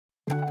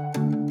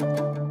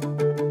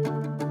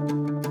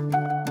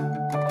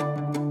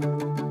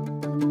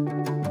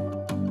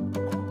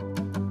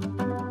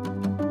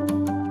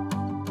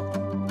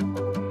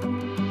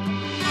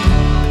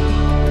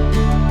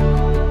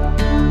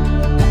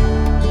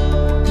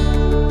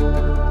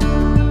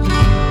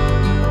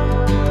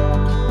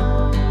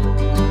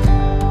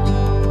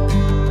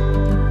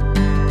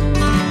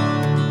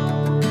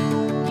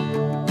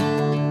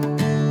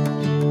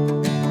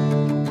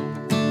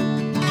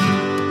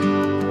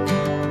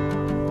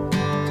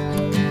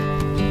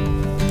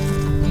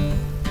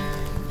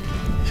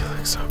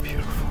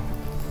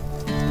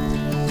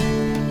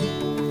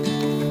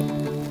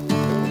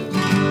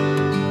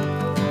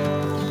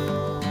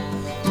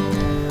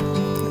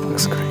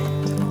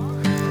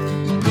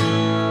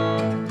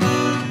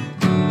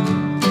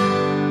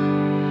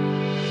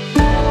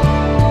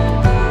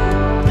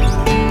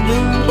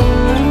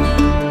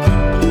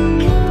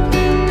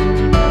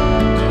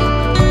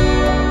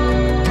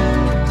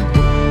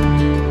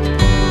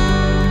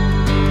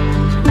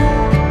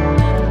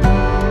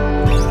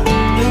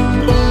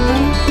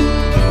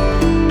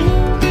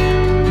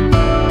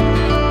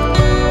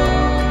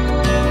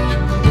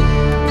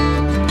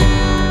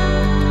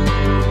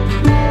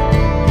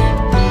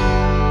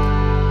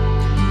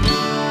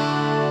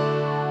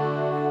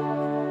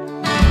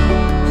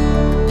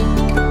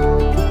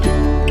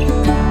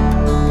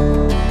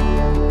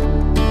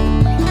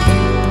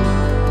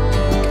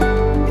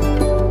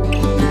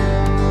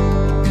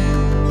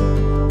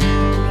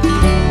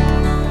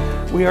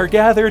We are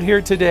gathered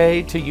here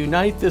today to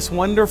unite this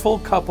wonderful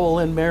couple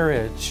in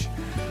marriage.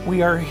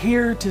 We are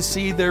here to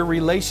see their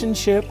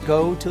relationship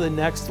go to the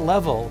next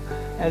level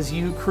as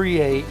you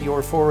create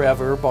your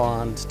forever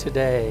bond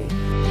today.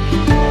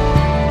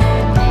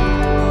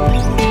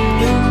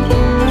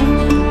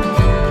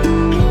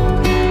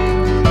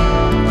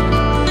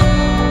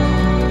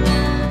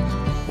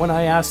 When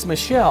I asked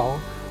Michelle,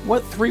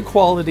 "What 3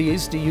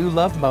 qualities do you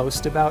love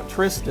most about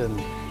Tristán?"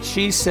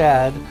 she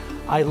said,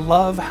 "I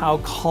love how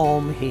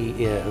calm he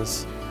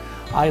is.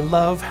 I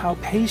love how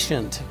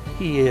patient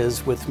he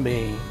is with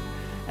me.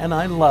 And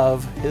I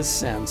love his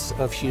sense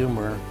of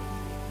humor."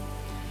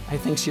 I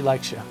think she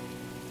likes you.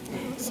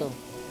 So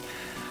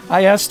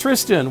I asked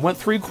Tristán what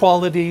 3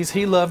 qualities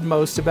he loved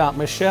most about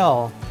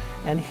Michelle,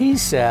 and he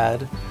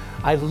said,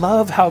 "I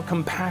love how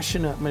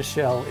compassionate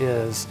Michelle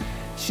is.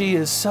 She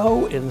is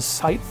so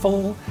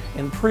insightful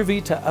and privy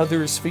to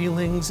others'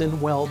 feelings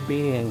and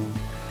well-being,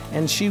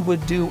 and she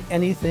would do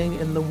anything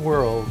in the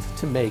world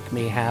to make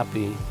me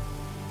happy."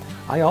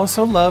 I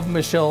also love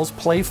Michelle's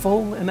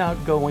playful and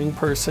outgoing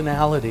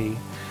personality.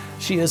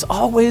 She is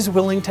always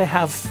willing to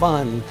have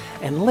fun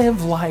and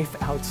live life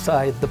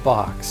outside the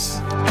box.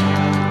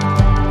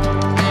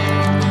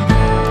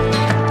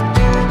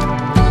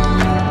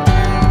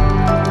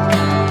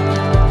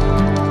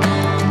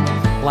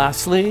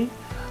 Lastly,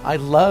 I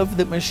love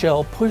that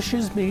Michelle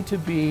pushes me to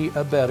be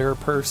a better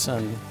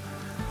person.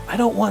 I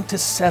don't want to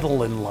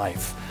settle in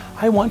life.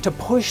 I want to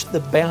push the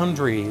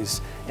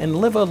boundaries and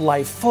live a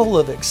life full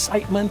of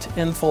excitement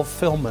and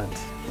fulfillment.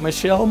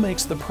 Michelle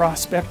makes the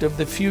prospect of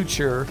the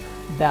future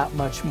that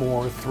much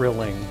more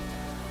thrilling.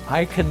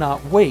 I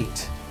cannot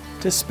wait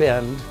to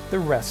spend the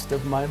rest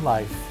of my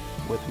life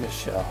with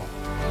Michelle.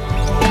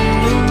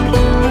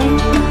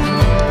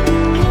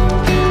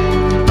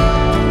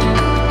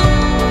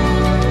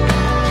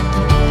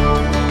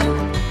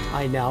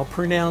 I now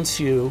pronounce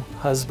you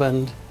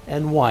husband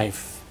and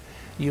wife.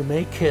 You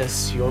may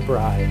kiss your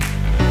bride.